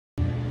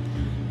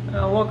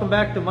Welcome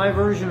back to my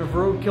version of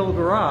Roadkill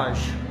Garage.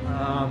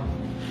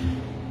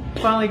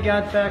 Finally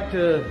got back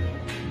to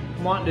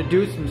wanting to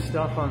do some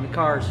stuff on the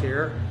cars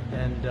here,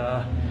 and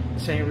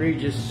St.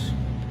 Regis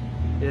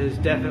is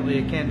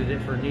definitely a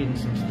candidate for needing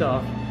some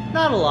stuff.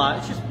 Not a lot,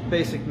 it's just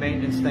basic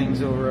maintenance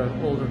things over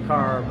an older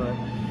car, but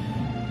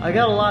I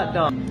got a lot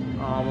done.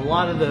 A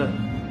lot of the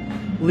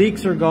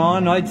leaks are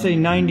gone. I'd say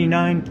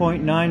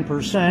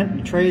 99.9%.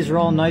 The trays are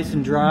all nice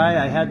and dry.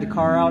 I had the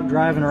car out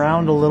driving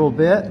around a little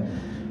bit.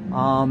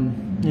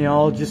 You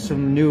know, just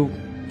some new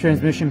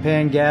transmission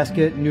pan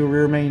gasket, new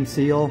rear main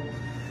seal,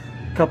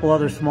 a couple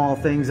other small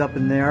things up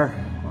in there.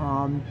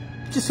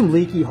 Just some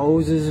leaky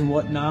hoses and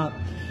whatnot.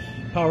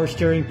 Power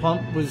steering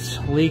pump was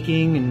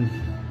leaking and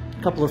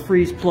a couple of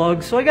freeze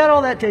plugs. So I got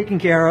all that taken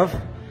care of.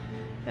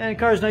 And the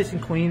car's nice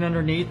and clean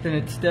underneath, and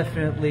it's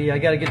definitely, I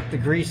gotta get the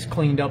grease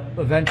cleaned up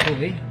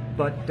eventually.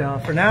 But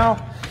for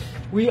now,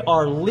 we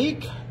are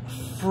leak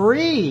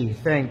free,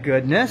 thank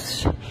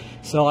goodness.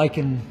 So I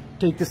can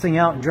take this thing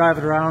out and drive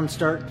it around and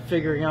start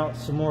figuring out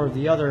some more of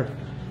the other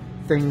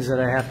things that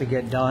I have to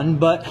get done.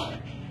 But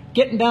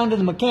getting down to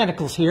the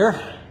mechanicals here,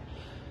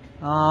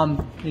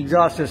 the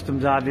exhaust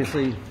system's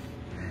obviously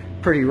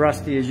pretty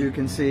rusty, as you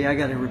can see. I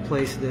got to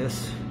replace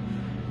this.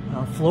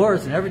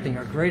 Floors and everything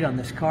are great on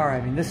this car.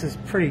 I mean, this is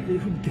pretty,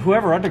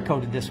 whoever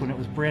undercoated this when it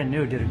was brand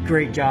new did a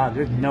great job.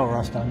 There's no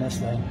rust on this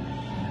thing.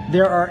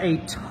 There are a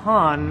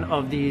ton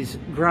of these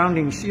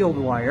grounding shield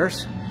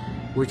wires,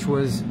 which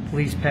was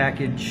police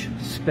package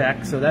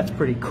spec, so that's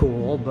pretty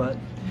cool. But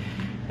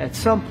at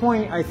some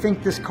point, I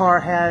think this car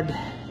had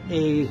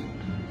an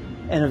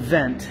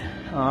event.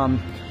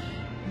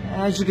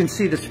 As you can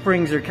see, the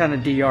springs are kind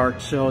of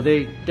de-arched, so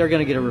they're going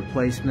to get a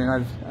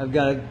replacement. I've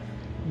got to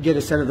get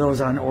a set of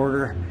those on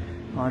order.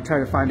 Try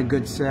to find a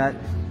good set.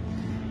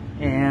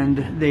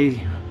 And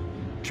they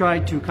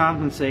tried to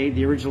compensate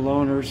the original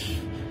owners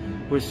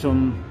with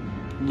some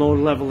low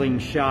leveling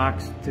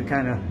shocks to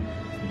kind of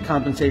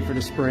compensate for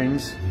the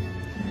springs.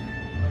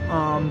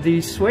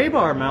 These sway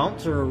bar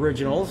mounts are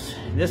originals.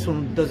 This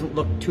one doesn't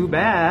look too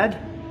bad.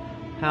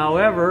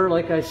 However,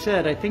 like I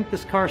said, I think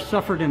this car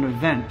suffered an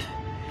event,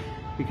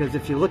 because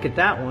if you look at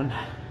that one,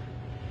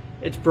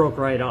 it's broke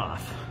right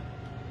off.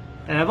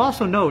 And I've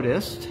also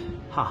noticed,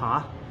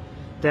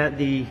 that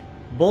the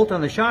bolt on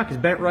the shock is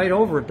bent right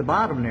over at the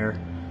bottom there.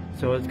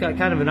 So it's got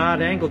kind of an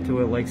odd angle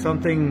to it, like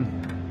something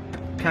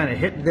kind of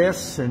hit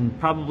this and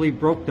probably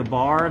broke the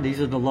bar. These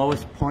are the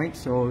lowest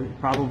points, so it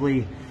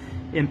probably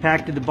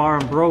impacted the bar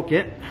and broke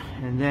it.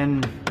 And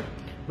then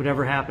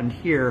whatever happened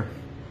here,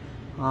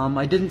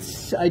 I did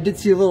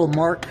see a little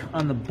mark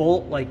on the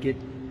bolt, like it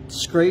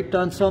scraped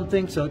on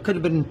something. So it could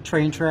have been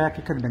train track,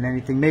 it could have been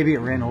anything. Maybe it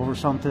ran over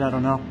something, I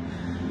don't know.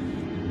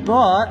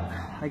 But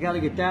I got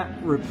to get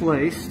that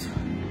replaced,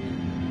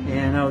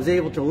 and I was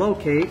able to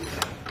locate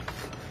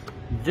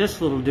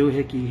this little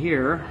doohickey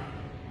here.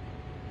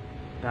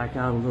 Back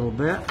out a little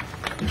bit,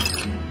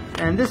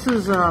 and this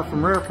is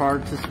from Rare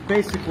Parts. It's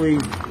basically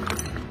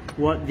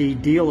what the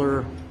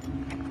dealer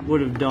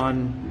would have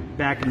done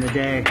back in the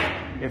day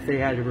if they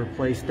had to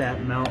replace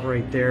that mount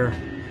right there,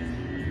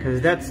 because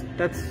that's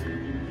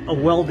a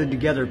welded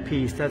together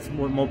piece. That's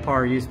what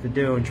Mopar used to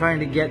do, and trying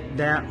to get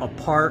that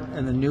apart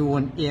and the new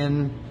one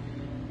in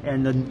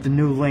and the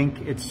new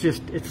link, it's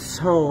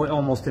so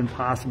almost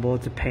impossible.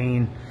 It's a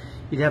pain.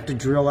 You'd have to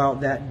drill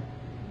out that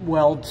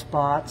weld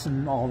spots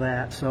and all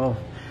that. So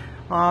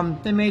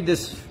they made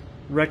this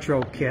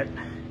retro kit,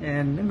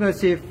 and I'm going to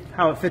see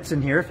how it fits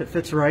in here. If it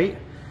fits right,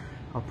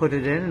 I'll put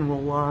it in and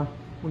we'll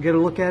get a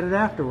look at it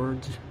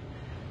afterwards.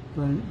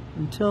 But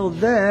until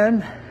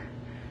then,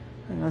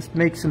 let's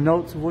make some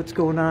notes of what's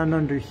going on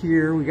under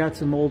here. We got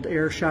some old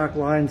air shock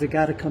lines that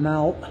got to come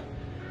out,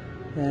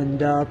 and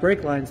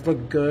brake lines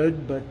look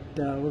good, but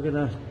we're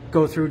gonna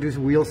go through, do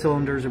some wheel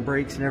cylinders and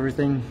brakes and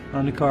everything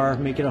on the car,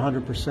 make it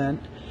 100%.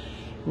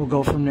 We'll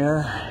go from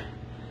there.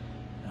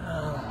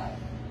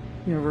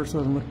 Universe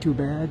doesn't look too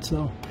bad,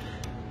 so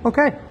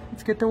okay,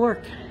 let's get to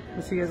work.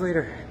 I'll see you guys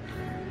later.